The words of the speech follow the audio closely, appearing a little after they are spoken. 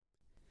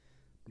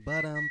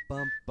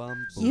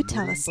You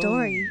tell a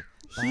story.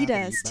 He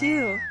does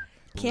too.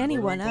 Can he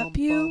one-up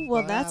you?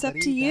 Well, that's up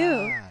to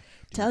you.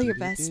 Tell your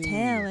best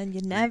tale and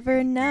you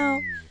never know.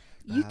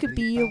 You could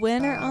be a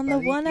winner on the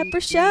One-Upper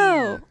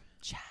Show.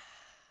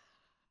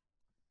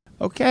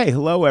 Okay,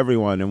 hello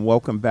everyone, and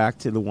welcome back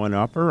to the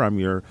One-Upper. I'm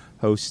your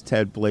host,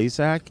 Ted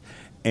Blazak,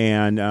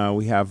 and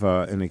we have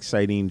an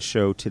exciting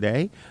show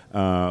today.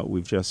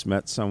 We've just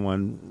met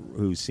someone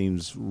who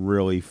seems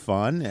really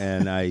fun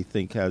and I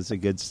think has a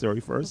good story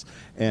for us.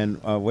 And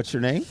what's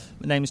your name?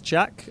 My name's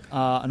Jack,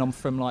 and I'm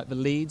from the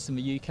Leeds in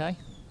the UK.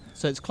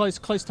 So it's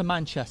close to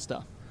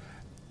Manchester.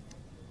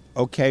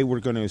 Okay,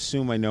 we're going to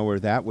assume I know where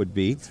that would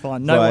be. It's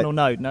fine. No one will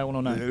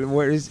know.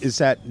 Where is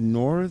that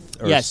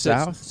north or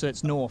south? So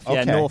it's north.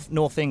 Okay. Yeah,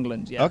 North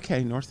England. Yeah.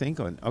 Okay, North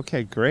England.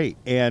 Okay, great.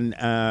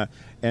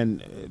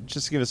 And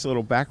just to give us a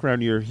little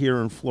background, you're here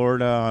in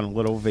Florida on a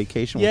little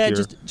vacation. Yeah,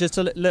 with your... just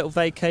a little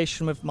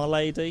vacation with my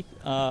lady.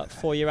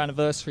 4-year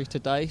anniversary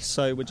today.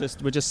 So we're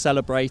just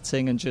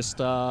celebrating and just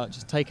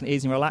taking it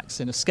easy and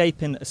relaxing,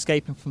 escaping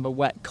from the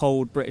wet,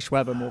 cold British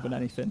weather more than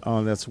anything.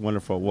 Oh, that's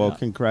wonderful. Well,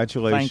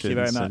 congratulations. Thank you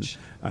very much.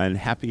 And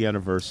happy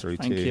anniversary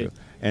to you. Thank you.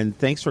 And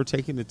thanks for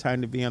taking the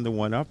time to be on the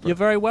One-Upper. You're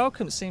very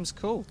welcome. It seems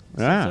cool.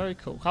 Seems very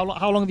cool. How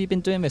long have you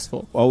been doing this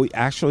for? Well,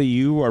 actually,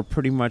 you are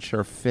pretty much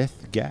our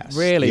fifth guest.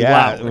 Really?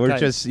 Yeah, Wow.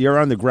 we're you're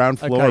on the ground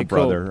floor, okay,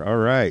 brother. Cool. All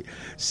right.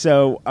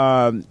 So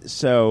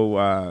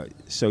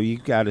you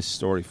got a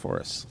story for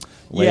us.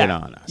 Lay it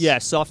on us. Yeah.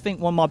 So I think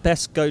one of my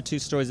best go-to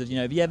stories is,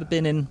 have you ever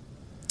been in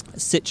a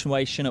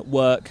situation at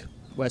work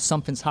where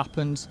something's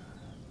happened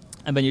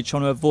and then you're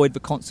trying to avoid the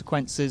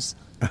consequences?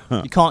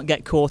 You can't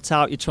get caught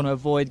out. You're trying to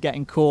avoid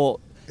getting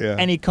caught. Yeah.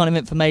 Any kind of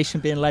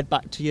information being led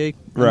back to you.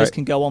 And this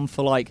can go on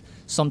for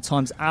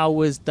sometimes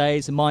hours,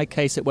 days. In my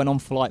case, it went on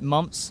for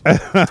months.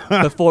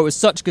 Before it was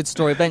such a good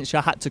story, eventually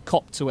I had to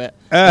cop to it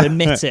and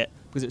admit it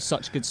because it was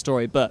such a good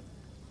story. But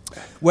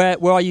where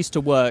I used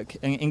to work,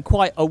 in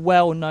quite a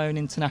well-known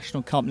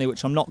international company,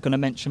 which I'm not going to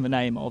mention the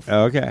name of.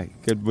 Okay,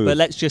 good move. But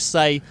let's just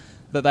say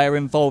that they are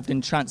involved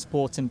in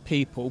transporting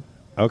people.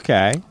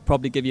 Okay.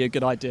 Probably give you a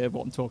good idea of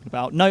what I'm talking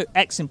about. No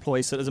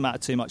ex-employees, so it doesn't matter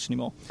too much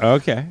anymore.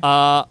 Okay.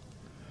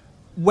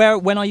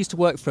 When I used to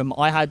work from,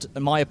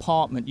 my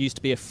apartment used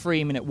to be a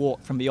 3-minute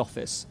walk from the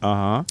office.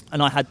 Uh-huh.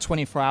 And I had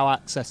 24-hour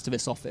access to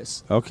this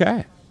office.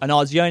 Okay. And I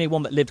was the only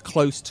one that lived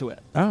close to it.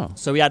 Oh.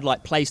 So we had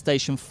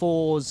PlayStation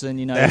 4s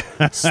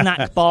and,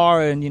 snack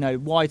bar and,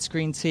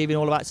 widescreen TV and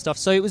all of that stuff.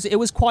 So it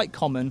was quite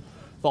common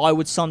that I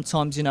would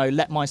sometimes,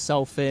 let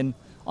myself in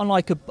on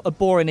a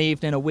boring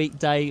evening, a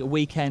weekday, a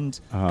weekend,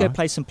 go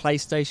play some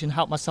PlayStation,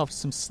 help myself with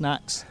some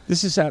snacks.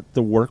 This is at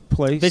the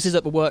workplace? This is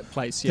at the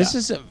workplace, yeah. This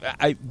is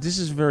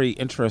a very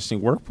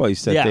interesting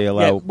workplace that they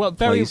allow. Yeah, well,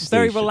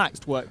 very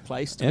relaxed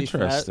workplace, to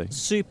interesting. Be fair.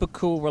 Super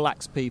cool,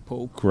 relaxed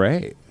people.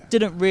 Great.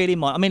 Didn't really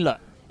mind. I mean, look,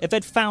 if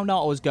they'd found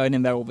out I was going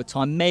in there all the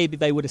time, maybe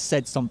they would have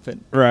said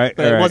something. Right,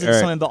 but it wasn't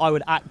something that I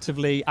would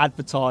actively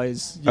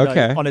advertise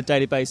on a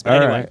daily basis.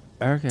 But anyway.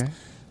 Right. Okay.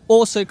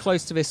 Also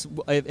close to this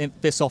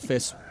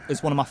office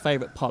is one of my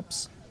favourite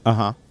pubs.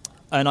 Uh-huh.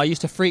 And I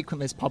used to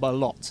frequent this pub a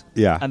lot.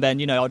 Yeah. And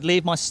then, I'd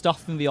leave my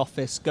stuff in the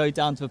office, go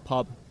down to the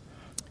pub,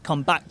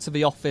 come back to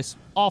the office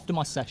after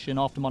my session,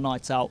 after my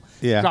night out,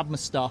 grab my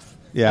stuff,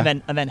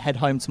 and then head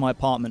home to my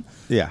apartment.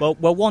 Yeah. Well,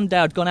 one day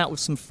I'd gone out with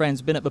some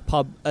friends, been at the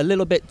pub a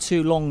little bit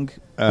too long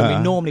than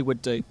we normally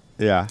would do.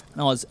 Yeah.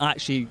 And I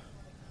actually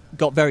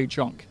got very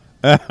drunk.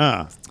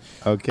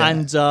 Okay.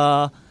 And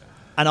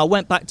I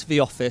went back to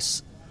the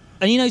office.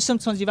 And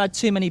sometimes you've had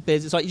too many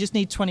beers. It's you just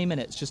need 20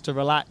 minutes just to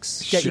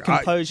relax, get your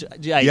composure.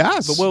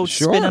 Yes, the world's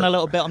spinning a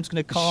little bit. I'm just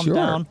going to calm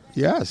down.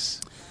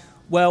 Yes.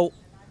 Well,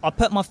 I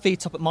put my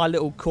feet up at my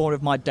little corner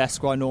of my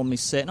desk where I normally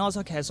sit, and I was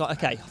okay. It's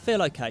okay, I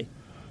feel okay.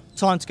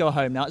 Time to go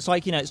home now. It's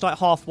it's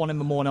 1:30 in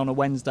the morning on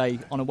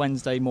a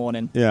Wednesday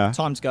morning. Yeah.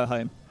 Time to go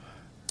home.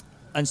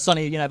 And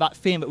suddenly, that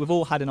feeling that we've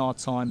all had in our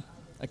time.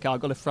 Okay,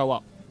 I've got to throw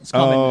up. It's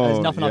coming. There's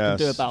nothing I can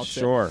do about it.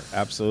 Sure,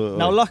 absolutely.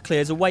 Now, luckily,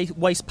 there's a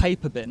waste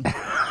paper bin.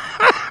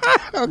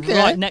 Okay.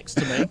 Right next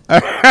to me.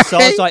 So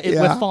I was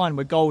we're fine,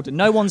 we're golden.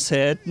 No one's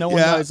here. No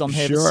one knows I'm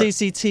here. Sure. The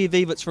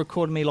CCTV that's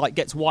recording me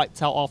gets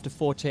wiped out after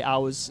 48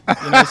 hours.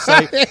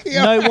 So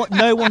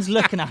no one's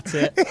looking at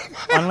it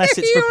unless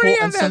it's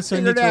and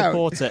someone needs to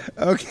report it.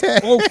 Okay.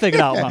 All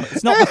figured out, man.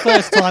 It's not the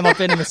first time I've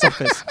been in this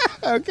office.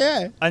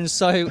 Okay. And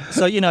so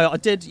I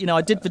did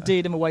the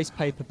deed in the waste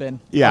paper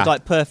bin. Yeah. I was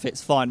perfect,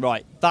 it's fine,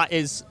 right. That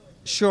is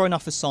sure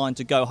enough a sign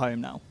to go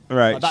home now.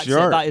 Right, that's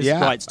sure. It. That is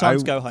right. It's time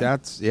to go home.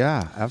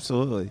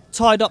 Absolutely.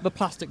 Tied up the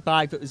plastic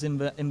bag that was in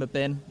the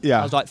bin.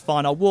 Yeah. I was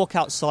fine. I'll walk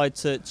outside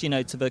to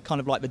the kind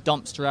of the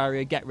dumpster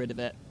area, get rid of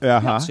it.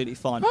 Uh-huh. Absolutely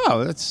fine.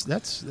 Oh, that's.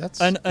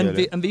 And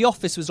the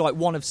office was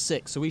one of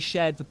 6, so we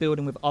shared the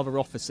building with other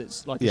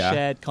offices, a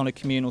shared kind of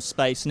communal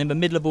space. And in the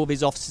middle of all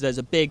these offices, there's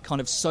a big kind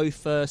of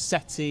sofa,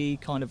 settee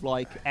kind of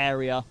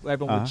area where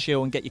everyone would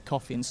chill and get your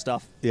coffee and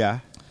stuff. Yeah.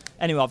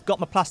 Anyway, I've got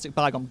my plastic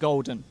bag. I'm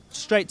golden.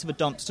 Straight to the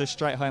dumpster,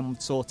 straight home. I'm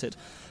sorted.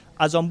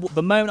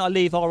 The moment I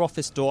leave our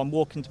office door, I'm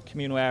walking to the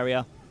communal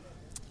area.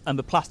 and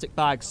the plastic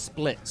bag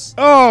splits.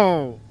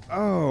 Oh.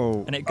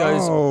 And it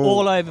goes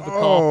all over the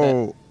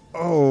carpet.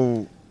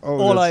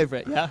 All over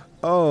it, yeah.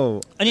 Oh.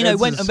 And you know,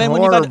 when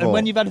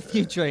you've had a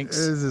few drinks,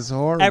 this is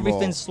horrible.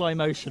 Everything's slow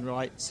motion,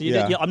 right? So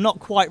I'm not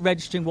quite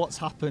registering what's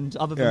happened,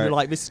 other than you're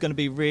like, this is going to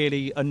be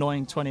really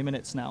annoying 20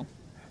 minutes now.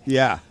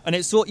 Yeah. And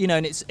it's sort,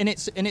 and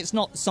it's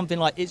not something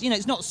like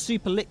it's not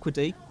super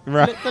liquidy,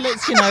 right? But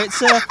it's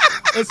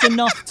it's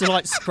enough to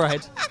like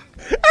spread.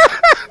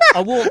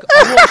 I walk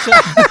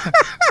to.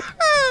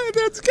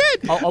 That's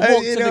good. I walk to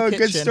the kitchen. A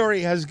good story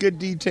has good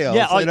details.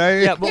 Yeah,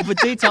 well, the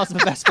details are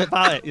the best bit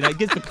about it. It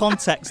gives the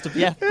context of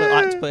the effort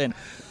I had to put in.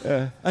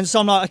 And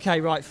so I'm like,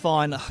 okay, right,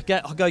 fine.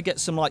 I'll go get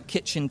some like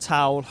kitchen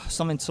towel,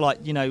 something to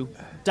like,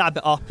 dab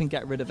it up and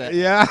get rid of it.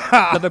 Yeah.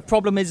 But the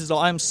problem is that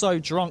I am so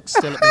drunk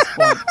still at this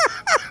point.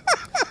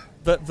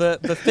 But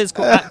the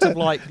physical act of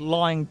like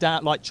lying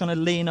down, like trying to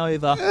lean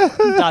over,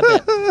 dab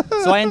it.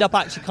 So I end up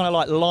actually kind of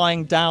like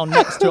lying down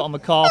next to it on the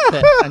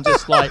carpet and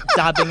just like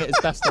dabbing it as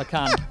best I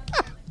can.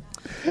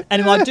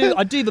 Anyway,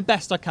 I do the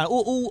best I can.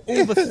 All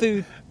the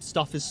food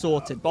stuff is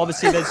sorted, but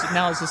obviously there's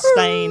a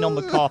stain on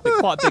the carpet,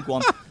 quite a big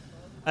one.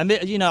 And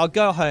I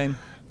go home,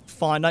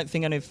 fine, don't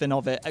think anything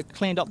of it. I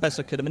cleaned up best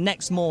I could. And the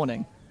next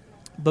morning,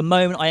 the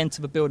moment I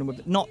enter the building,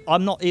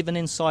 I'm not even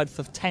inside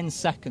for 10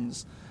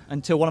 seconds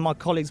until one of my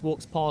colleagues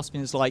walks past me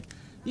and is like,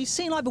 "You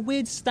seen like the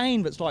weird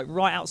stain that's like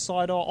right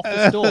outside our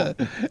office door?"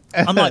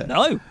 I'm like,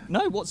 no,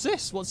 what's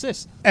this?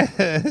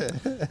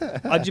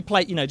 I just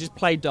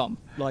play dumb,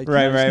 like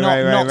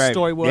not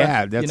story worth,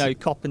 yeah, that's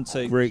cop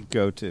into. Great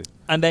go-to.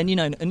 And then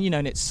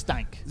and it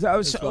stank.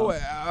 So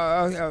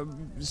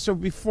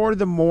before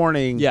the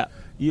morning, yeah.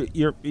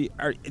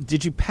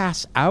 Did you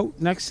pass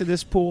out next to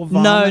this pool of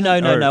vomit?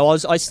 No.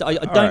 I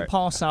don't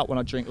pass out when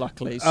I drink,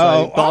 luckily.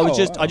 So,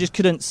 I just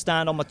couldn't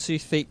stand on my 2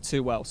 feet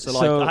too well.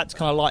 So I had to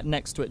kind of like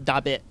next to it,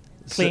 dab it,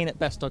 clean it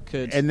best I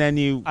could. And then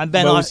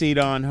moseyed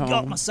on home.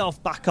 Got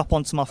myself back up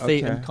onto my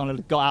feet and kind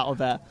of got out of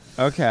there.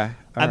 Okay.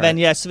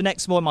 Then so the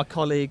next morning, my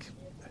colleague,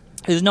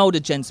 who's an older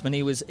gentleman,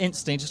 he was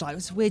instantly just like,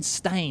 it's a weird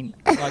stain,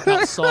 like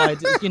outside,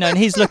 and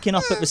he's looking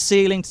up at the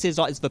ceiling to see,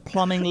 is the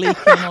plumbing leaking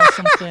or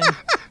something?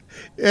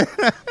 And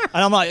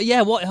I'm like,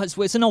 yeah, what?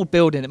 It's an old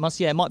building. It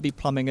might be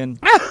plumbing. And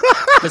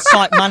the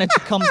site manager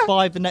comes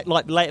by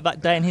later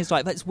that day, and he's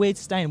like, that's weird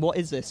stain. What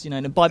is this?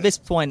 And by this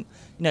point,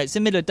 it's the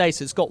middle of the day,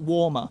 so it's got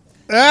warmer.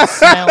 The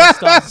smell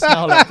starts to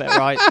smell a little bit,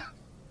 right?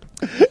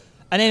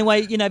 And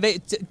anyway,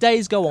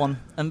 days go on,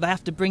 and they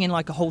have to bring in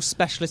like a whole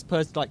specialist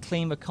person to like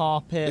clean the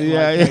carpet,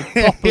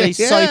 properly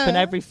soap and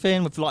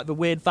everything with like the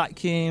weird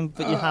vacuum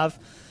that you have.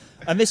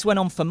 And this went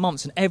on for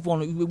months, and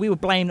we were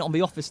blaming it on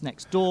the office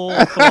next door.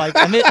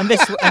 And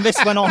this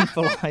went on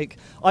for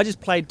I just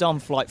played dumb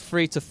for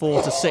 3 to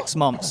 4 to 6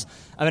 months.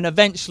 And then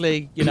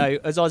eventually,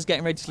 as I was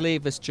getting ready to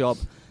leave this job,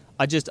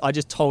 I just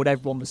told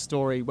everyone the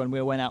story when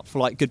we went out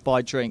for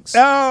goodbye drinks.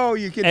 Oh,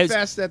 you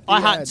confessed at the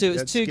end. I had to. It was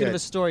That's too good of a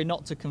story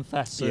not to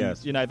confess. And,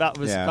 yes. That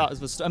was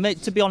the story. I mean,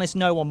 to be honest,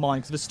 no one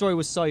minded because the story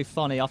was so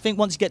funny. I think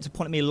once you get to the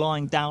point of me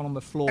lying down on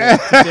the floor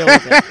to deal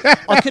with it,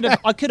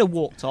 I could have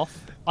walked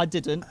off. I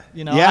didn't.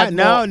 Yeah.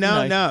 No.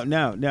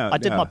 I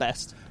did my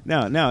best.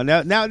 No.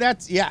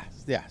 That's yes.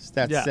 That's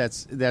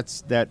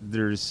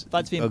there's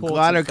the a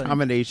lot of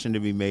accommodation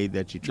to be made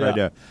that you try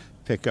to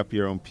pick up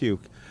your own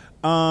puke.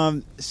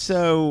 Wow,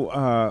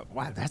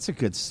 that's a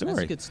good story.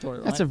 That's a good story,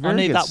 right? That's a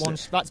very good one.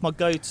 That's my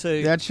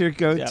go-to. That's your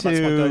go-to. Yeah, that's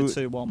my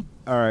go-to one.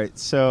 All right,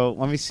 so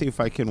let me see if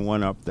I can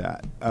one-up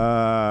that.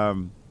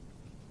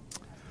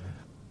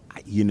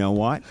 You know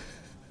what?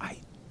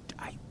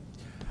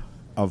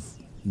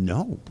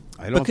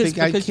 I don't think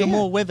I can. Because you're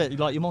more with it.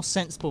 You're more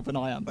sensible than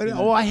I am.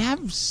 I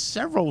have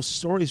several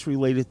stories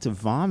related to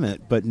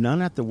vomit, but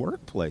none at the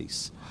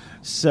workplace.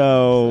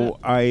 So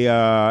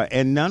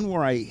and none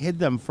where I hid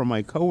them from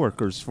my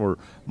coworkers for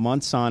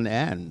months on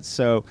end.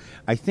 So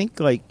I think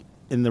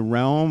in the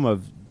realm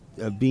of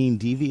being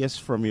devious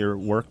from your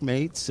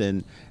workmates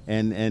and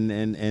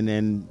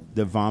the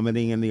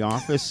vomiting in the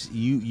office,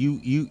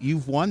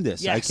 you've won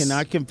this. Yes. I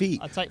cannot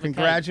compete. I'll take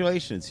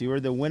Congratulations, you are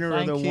the winner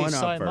of the one-upper. Thank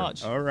you so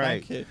much. All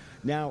right. Thank you.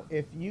 Now,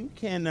 if you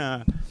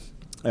can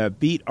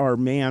beat our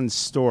man's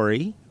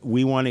story,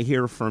 we want to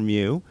hear from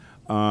you.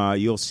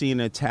 You'll see in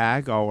a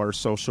tag all our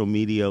social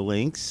media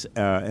links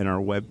in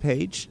our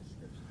webpage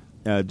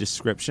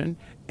description.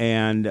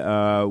 And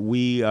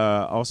we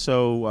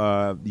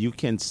also, you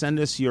can send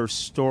us your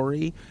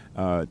story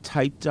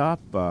typed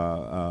up,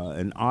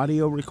 an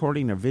audio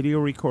recording, a video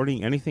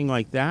recording, anything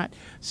like that.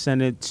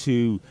 Send it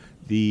to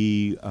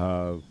the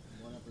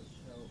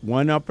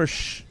One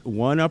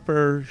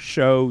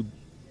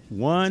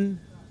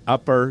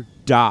Upper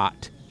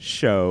dot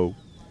show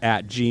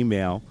at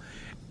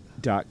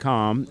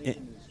gmail.com.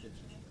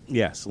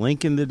 Yes,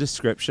 link in the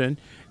description.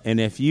 And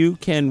if you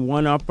can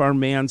one-up our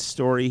man's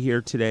story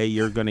here today,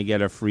 you're going to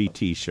get a free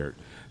T-shirt.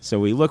 So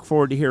we look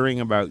forward to hearing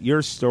about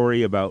your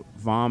story about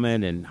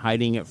vomit and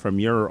hiding it from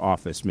your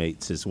office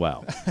mates as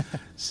well.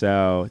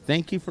 So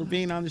thank you for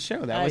being on the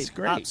show. That was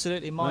great.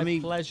 Absolutely, my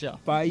pleasure.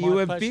 Buy you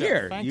a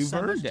beer. Thanks You've so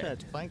earned much, it.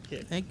 Ted. Thank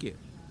you. Thank you.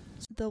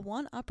 The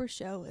One Upper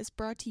Show is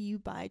brought to you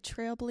by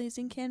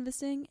Trailblazing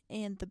Canvassing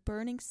and the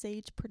Burning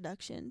Sage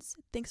Productions.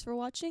 Thanks for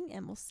watching,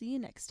 and we'll see you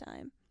next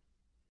time.